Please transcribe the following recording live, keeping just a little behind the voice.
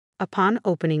Upon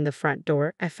opening the front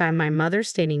door, I found my mother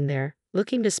standing there,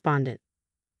 looking despondent.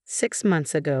 6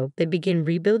 months ago, they began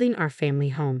rebuilding our family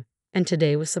home, and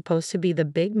today was supposed to be the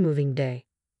big moving day.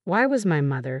 Why was my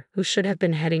mother, who should have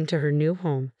been heading to her new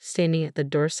home, standing at the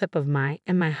doorstep of my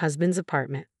and my husband's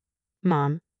apartment?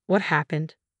 Mom, what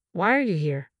happened? Why are you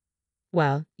here?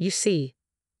 Well, you see,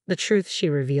 the truth she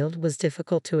revealed was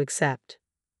difficult to accept.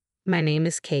 My name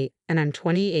is Kate, and I'm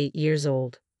 28 years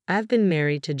old. I've been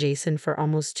married to Jason for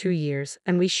almost 2 years,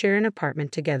 and we share an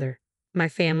apartment together. My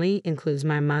family includes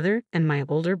my mother and my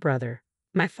older brother.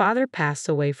 My father passed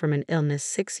away from an illness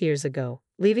 6 years ago,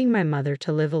 leaving my mother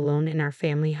to live alone in our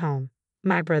family home.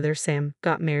 My brother Sam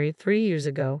got married 3 years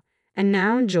ago and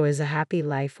now enjoys a happy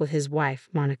life with his wife,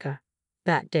 Monica.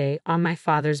 That day, on my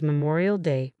father's Memorial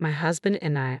Day, my husband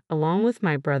and I, along with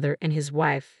my brother and his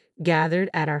wife, gathered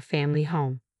at our family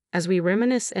home. As we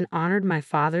reminisced and honored my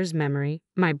father's memory,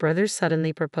 my brother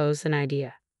suddenly proposed an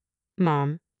idea.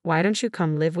 Mom, why don't you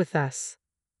come live with us?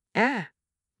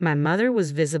 My mother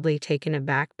was visibly taken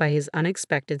aback by his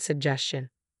unexpected suggestion.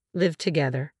 Live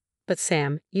together. But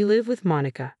Sam, you live with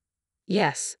Monica.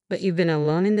 Yes, but you've been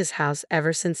alone in this house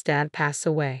ever since Dad passed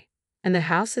away. And the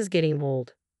house is getting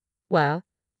old. Well,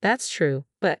 that's true,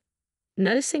 but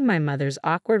noticing my mother's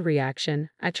awkward reaction,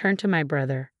 I turned to my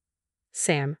brother.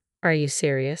 Sam, are you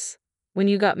serious? When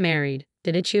you got married,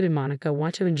 didn't you and Monica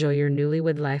want to enjoy your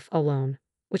newlywed life alone,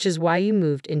 which is why you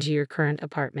moved into your current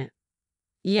apartment?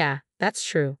 Yeah, that's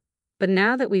true. But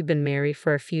now that we've been married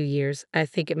for a few years, I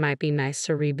think it might be nice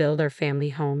to rebuild our family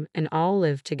home and all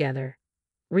live together.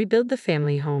 Rebuild the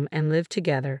family home and live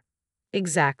together.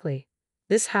 Exactly.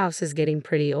 This house is getting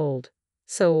pretty old.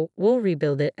 So we'll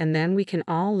rebuild it and then we can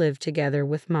all live together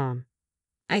with Mom.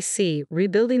 I see,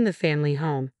 rebuilding the family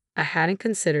home. I hadn't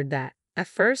considered that. At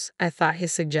first, I thought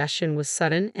his suggestion was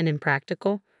sudden and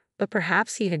impractical, but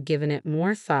perhaps he had given it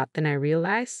more thought than I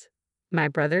realized. My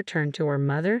brother turned to our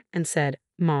mother and said,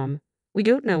 Mom, we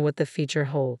don't know what the future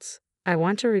holds. I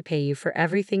want to repay you for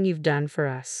everything you've done for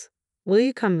us. Will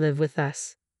you come live with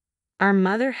us? Our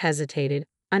mother hesitated,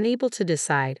 unable to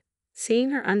decide. Seeing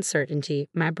her uncertainty,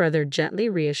 my brother gently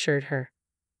reassured her.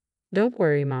 Don't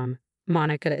worry, Mom.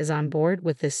 Monica is on board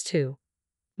with this too.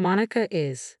 Monica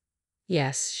is.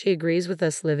 Yes, she agrees with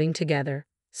us living together.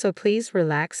 So please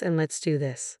relax and let's do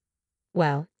this.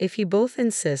 Well, if you both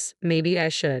insist, maybe I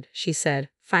should, she said,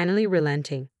 finally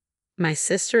relenting. My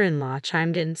sister-in-law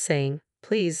chimed in, saying,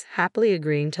 please, happily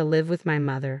agreeing to live with my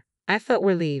mother. I felt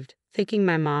relieved, thinking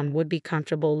my mom would be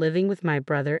comfortable living with my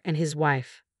brother and his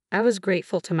wife. I was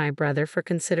grateful to my brother for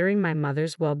considering my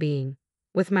mother's well-being.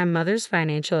 With my mother's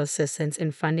financial assistance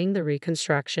in funding the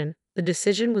reconstruction, the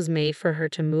decision was made for her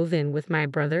to move in with my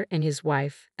brother and his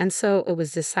wife, and so it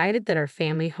was decided that our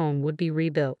family home would be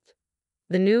rebuilt.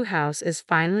 The new house is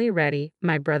finally ready,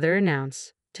 my brother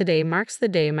announced. Today marks the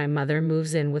day my mother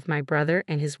moves in with my brother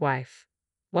and his wife.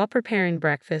 While preparing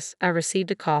breakfast, I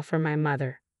received a call from my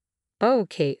mother. Oh,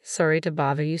 Kate, sorry to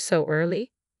bother you so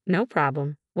early. No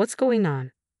problem. What's going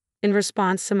on? In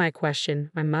response to my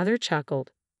question, my mother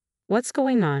chuckled. What's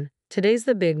going on? Today's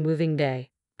the big moving day.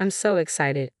 I'm so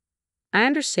excited. I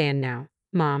understand now.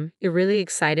 Mom, you're really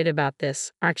excited about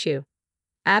this, aren't you?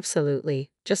 Absolutely.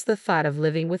 Just the thought of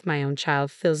living with my own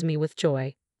child fills me with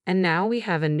joy. And now we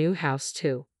have a new house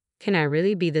too. Can I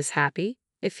really be this happy?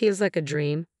 It feels like a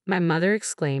dream, my mother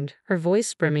exclaimed, her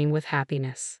voice brimming with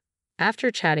happiness.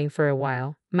 After chatting for a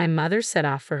while, my mother set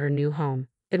off for her new home.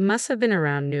 It must have been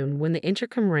around noon when the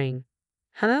intercom rang.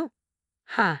 Hello?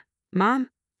 Mom?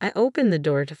 I opened the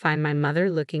door to find my mother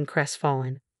looking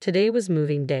crestfallen. Today was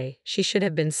moving day. She should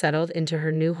have been settled into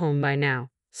her new home by now.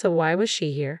 So why was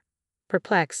she here?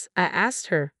 Perplexed, I asked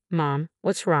her, Mom,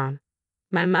 what's wrong?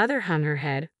 My mother hung her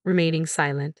head, remaining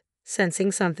silent.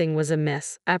 Sensing something was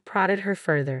amiss, I prodded her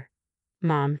further.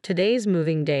 Mom, today's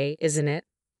moving day, isn't it?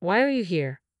 Why are you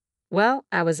here? Well,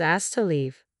 I was asked to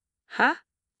leave.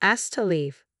 Asked to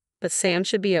leave? But Sam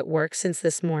should be at work since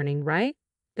this morning, right?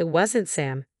 It wasn't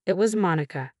Sam, it was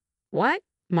Monica. What?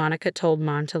 Monica told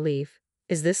Mom to leave.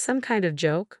 Is this some kind of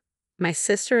joke? My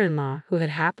sister-in-law, who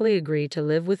had happily agreed to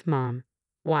live with Mom.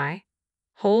 Why?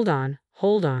 Hold on.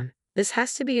 This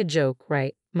has to be a joke,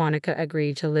 right? Monica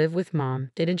agreed to live with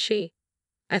Mom, didn't she?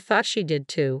 I thought she did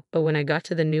too, but when I got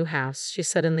to the new house, she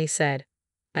suddenly said,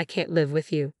 I can't live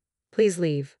with you. Please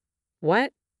leave.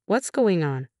 What? What's going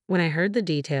on? When I heard the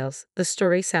details, the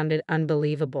story sounded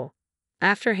unbelievable.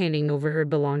 After handing over her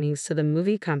belongings to the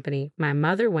movie company, my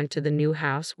mother went to the new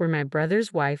house where my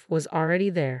brother's wife was already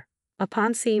there.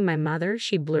 Upon seeing my mother,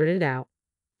 she blurted out,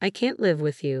 I can't live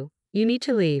with you. You need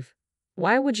to leave.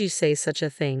 Why would you say such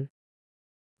a thing?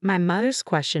 My mother's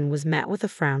question was met with a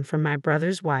frown from my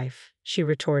brother's wife. She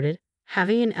retorted,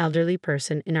 "Having an elderly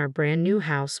person in our brand new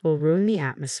house will ruin the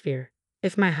atmosphere.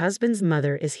 If my husband's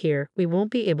mother is here, we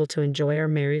won't be able to enjoy our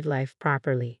married life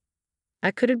properly." I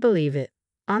couldn't believe it.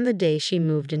 On the day she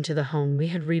moved into the home we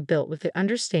had rebuilt with the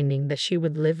understanding that she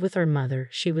would live with our mother,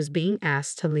 she was being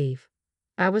asked to leave.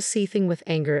 I was seething with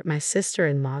anger at my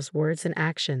sister-in-law's words and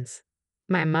actions.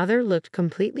 My mother looked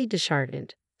completely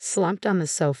disheartened, slumped on the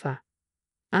sofa.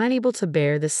 Unable to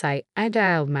bear the sight, I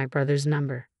dialed my brother's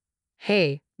number.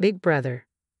 "Hey, big brother.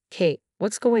 Kate,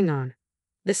 what's going on?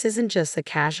 This isn't just a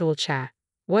casual chat.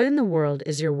 What in the world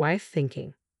is your wife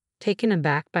thinking?" Taken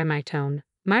aback by my tone,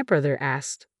 my brother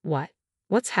asked, "What?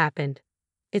 What's happened?"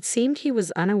 It seemed he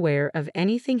was unaware of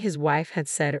anything his wife had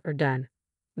said or done.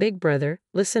 "Big brother,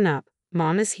 listen up.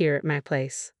 Mom is here at my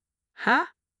place." "Huh?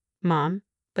 Mom?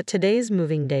 But today is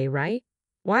moving day, right?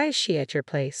 Why is she at your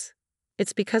place?"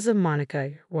 "It's because of Monica,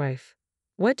 your wife."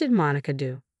 "What did Monica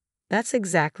do?" "That's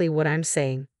exactly what I'm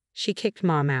saying. She kicked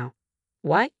Mom out."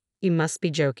 "What? You must be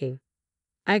joking."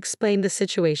 I explained the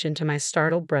situation to my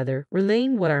startled brother,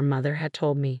 relaying what our mother had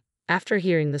told me. After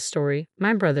hearing the story,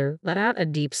 my brother let out a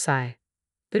deep sigh.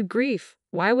 "Good grief,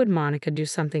 why would Monica do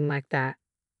something like that?"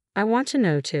 "I want to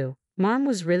know too. Mom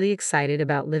was really excited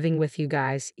about living with you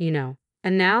guys, you know.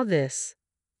 And now this.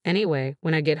 Anyway,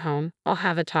 when I get home, I'll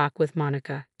have a talk with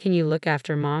Monica. Can you look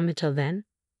after Mom until then?"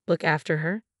 "Look after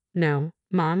her?" "No,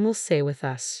 Mom will stay with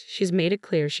us. She's made it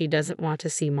clear she doesn't want to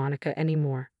see Monica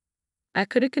anymore." I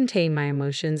couldn't contain my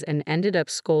emotions and ended up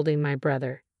scolding my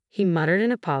brother. He muttered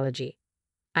an apology.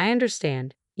 "I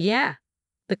understand. Yeah."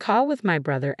 The call with my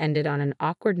brother ended on an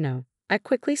awkward note. I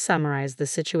quickly summarized the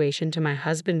situation to my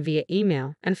husband via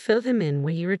email and filled him in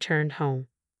when he returned home.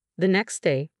 The next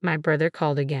day, my brother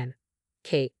called again.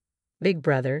 "Kate, big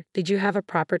brother, did you have a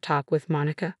proper talk with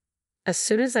Monica?" As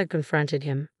soon as I confronted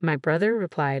him, my brother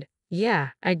replied,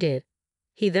 "Yeah, I did."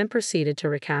 He then proceeded to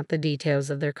recount the details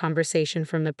of their conversation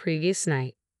from the previous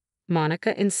night.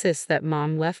 "Monica insists that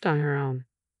Mom left on her own."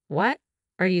 "What?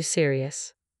 Are you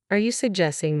serious? Are you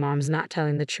suggesting Mom's not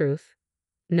telling the truth?"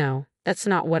 "No, that's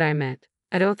not what I meant.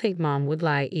 I don't think Mom would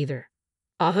lie either."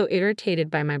 Although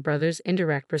irritated by my brother's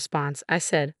indirect response, I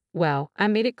said, "Well, I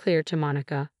made it clear to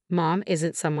Monica, Mom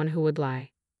isn't someone who would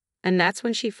lie." And that's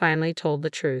when she finally told the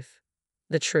truth.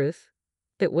 The truth?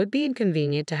 "It would be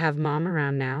inconvenient to have Mom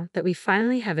around now that we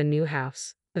finally have a new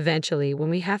house. Eventually, when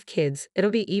we have kids,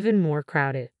 it'll be even more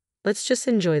crowded. Let's just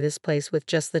enjoy this place with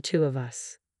just the two of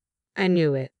us." I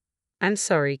knew it. "I'm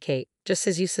sorry, Kate. Just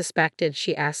as you suspected,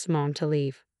 she asked Mom to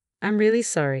leave." "I'm really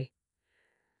sorry."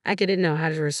 I didn't know how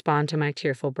to respond to my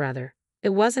tearful brother. It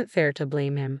wasn't fair to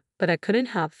blame him, but I couldn't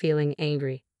help feeling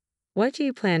angry. "What do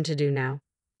you plan to do now?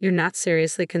 You're not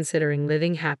seriously considering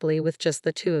living happily with just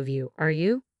the two of you, are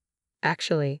you?"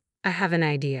 "Actually, I have an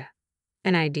idea."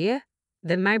 "An idea?"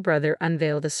 Then my brother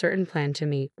unveiled a certain plan to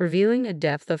me, revealing a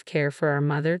depth of care for our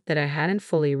mother that I hadn't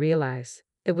fully realized.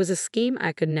 It was a scheme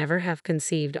I could never have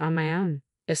conceived on my own.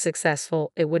 If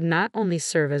successful, it would not only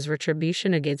serve as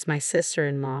retribution against my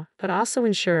sister-in-law, but also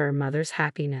ensure our mother's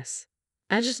happiness.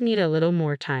 "I just need a little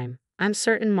more time. I'm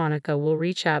certain Monica will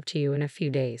reach out to you in a few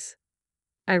days."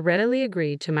 I readily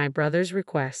agreed to my brother's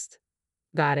request.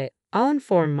 "Got it. I'll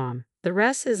inform Mom. The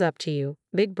rest is up to you,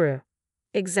 big bro."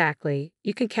 "Exactly.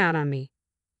 You can count on me."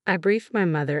 I briefed my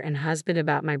mother and husband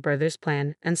about my brother's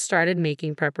plan and started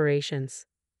making preparations.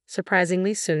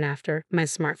 Surprisingly soon after, my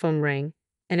smartphone rang,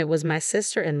 and it was my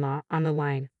sister-in-law on the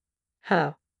line.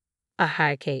 "Hello."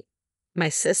 Hi, Kate." My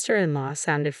sister-in-law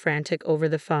sounded frantic over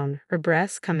the phone, her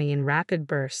breaths coming in rapid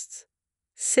bursts.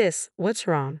 "Sis, what's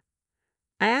wrong?"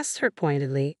 I asked her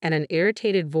pointedly, and an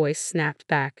irritated voice snapped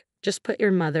back, "Just put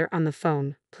your mother on the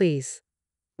phone, please."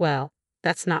 "Well,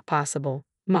 that's not possible.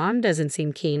 Mom doesn't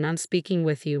seem keen on speaking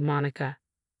with you, Monica."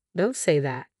 "Don't say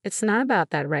that. It's not about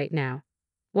that right now."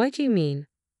 "What do you mean?"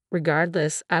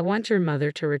 "Regardless, I want your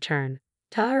mother to return.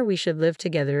 Tell her we should live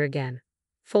together again."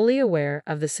 Fully aware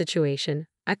of the situation,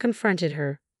 I confronted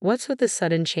her. "What's with the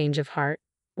sudden change of heart?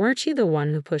 Weren't you the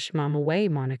one who pushed Mom away,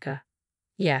 Monica?"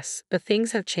 "Yes, but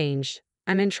things have changed.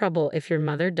 I'm in trouble if your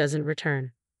mother doesn't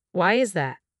return." "Why is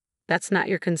that?" "That's not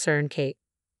your concern, Kate."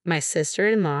 My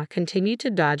sister-in-law continued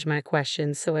to dodge my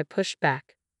questions, so I pushed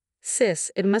back.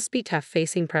 "Sis, it must be tough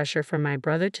facing pressure from my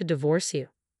brother to divorce you."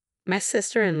 My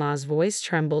sister-in-law's voice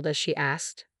trembled as she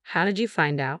asked, "How did you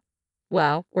find out?"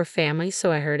 "Well, we're family,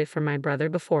 so I heard it from my brother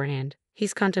beforehand.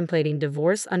 He's contemplating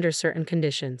divorce under certain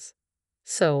conditions."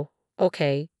 "So,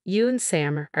 okay, you and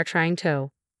Sam are trying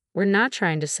to." "We're not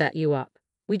trying to set you up.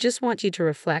 We just want you to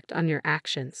reflect on your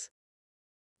actions."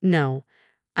 "No,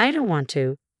 I don't want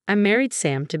to. I married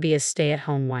Sam to be a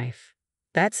stay-at-home wife."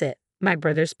 That's it. My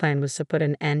brother's plan was to put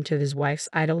an end to his wife's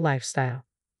idle lifestyle.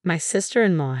 My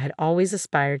sister-in-law had always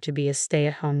aspired to be a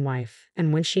stay-at-home wife,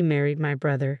 and when she married my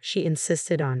brother, she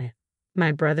insisted on it.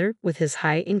 My brother, with his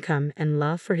high income and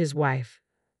love for his wife,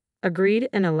 agreed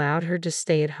and allowed her to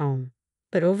stay at home.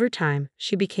 But over time,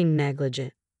 she became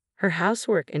negligent. Her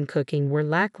housework and cooking were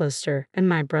lackluster, and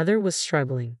my brother was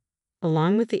struggling.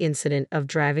 Along with the incident of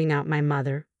driving out my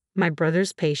mother, my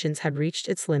brother's patience had reached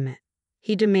its limit.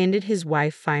 He demanded his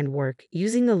wife find work,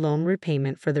 using a loan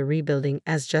repayment for the rebuilding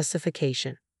as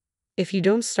justification. "If you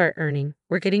don't start earning,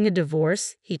 we're getting a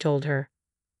divorce," he told her.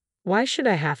 "Why should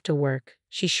I have to work?"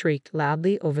 she shrieked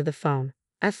loudly over the phone.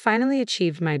 "I've finally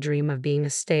achieved my dream of being a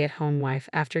stay-at-home wife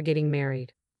after getting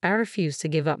married. I refuse to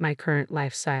give up my current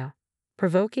lifestyle."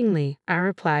 Provokingly, I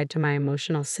replied to my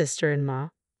emotional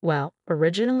sister-in-law, "Well,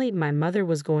 originally my mother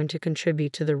was going to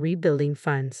contribute to the rebuilding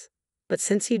funds. But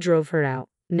since he drove her out,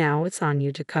 now it's on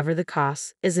you to cover the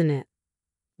costs, isn't it?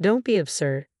 Don't be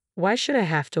absurd. Why should I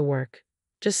have to work?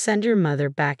 Just send your mother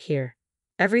back here.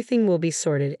 Everything will be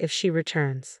sorted if she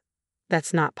returns."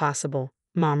 "That's not possible.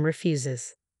 Mom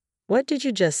refuses." "What did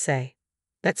you just say?"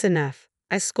 "That's enough,"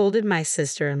 I scolded my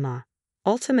sister-in-law.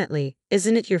 "Ultimately,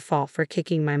 isn't it your fault for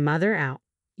kicking my mother out?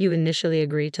 You initially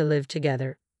agreed to live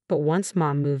together, but once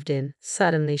Mom moved in,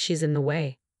 suddenly she's in the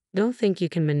way. Don't think you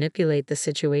can manipulate the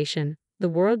situation. The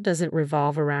world doesn't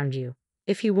revolve around you.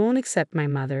 If you won't accept my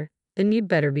mother, then you'd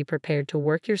better be prepared to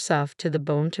work yourself to the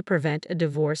bone to prevent a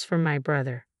divorce from my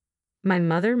brother." My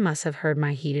mother must have heard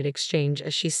my heated exchange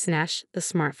as she snatched the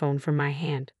smartphone from my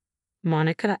hand.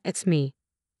 "Monica, it's me."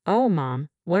 "Oh, Mom,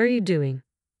 what are you doing?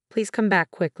 Please come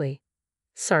back quickly."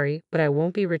 "Sorry, but I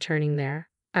won't be returning there.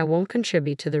 I won't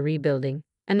contribute to the rebuilding,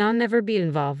 and I'll never be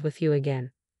involved with you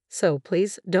again. So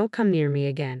please don't come near me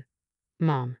again."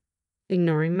 "Mom."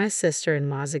 Ignoring my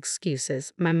sister-in-law's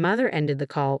excuses, my mother ended the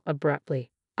call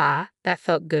abruptly. That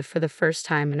felt good for the first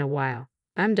time in a while.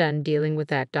 I'm done dealing with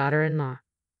that daughter-in-law.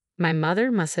 My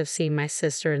mother must have seen my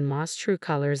sister-in-law's true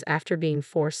colors after being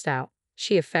forced out.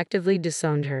 She effectively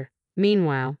disowned her.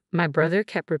 Meanwhile, my brother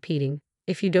kept repeating,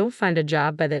 "If you don't find a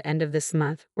job by the end of this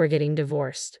month, we're getting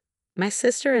divorced." My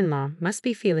sister-in-law must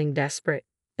be feeling desperate.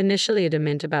 Initially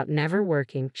adamant about never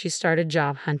working, she started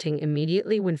job hunting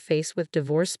immediately when faced with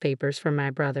divorce papers from my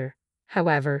brother.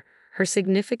 However, her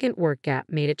significant work gap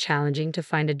made it challenging to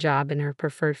find a job in her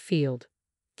preferred field.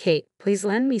 "Kate, please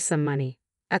lend me some money.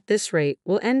 At this rate,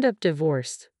 we'll end up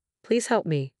divorced. Please help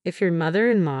me. If your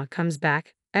mother-in-law comes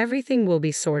back, everything will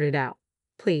be sorted out.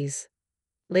 Please."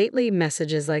 Lately,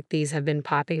 messages like these have been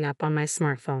popping up on my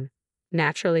smartphone.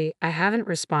 Naturally, I haven't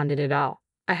responded at all.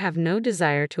 I have no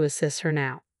desire to assist her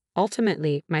now.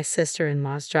 Ultimately, my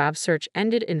sister-in-law's job search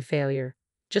ended in failure.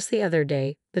 Just the other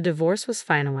day, the divorce was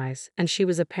finalized, and she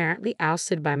was apparently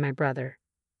ousted by my brother.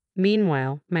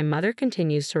 Meanwhile, my mother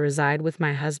continues to reside with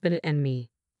my husband and me.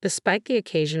 Despite the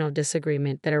occasional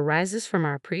disagreement that arises from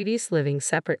our previous living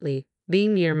separately,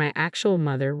 being near my actual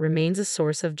mother remains a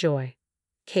source of joy.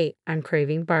 "Kate, I'm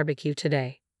craving barbecue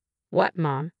today." "What,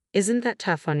 Mom? Isn't that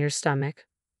tough on your stomach?"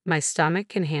 "My stomach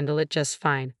can handle it just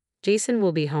fine. Jason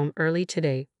will be home early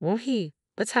today, won't he?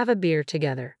 Let's have a beer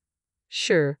together."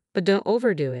 "Sure, but don't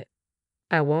overdo it."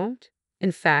 "I won't."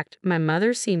 In fact, my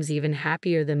mother seems even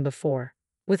happier than before.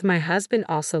 With my husband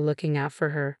also looking out for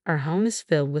her, our home is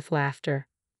filled with laughter.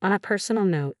 On a personal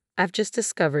note, I've just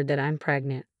discovered that I'm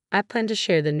pregnant. I plan to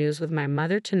share the news with my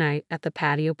mother tonight at the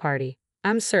patio party.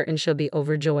 I'm certain she'll be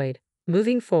overjoyed.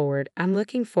 Moving forward, I'm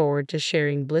looking forward to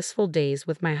sharing blissful days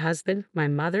with my husband, my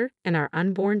mother, and our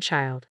unborn child.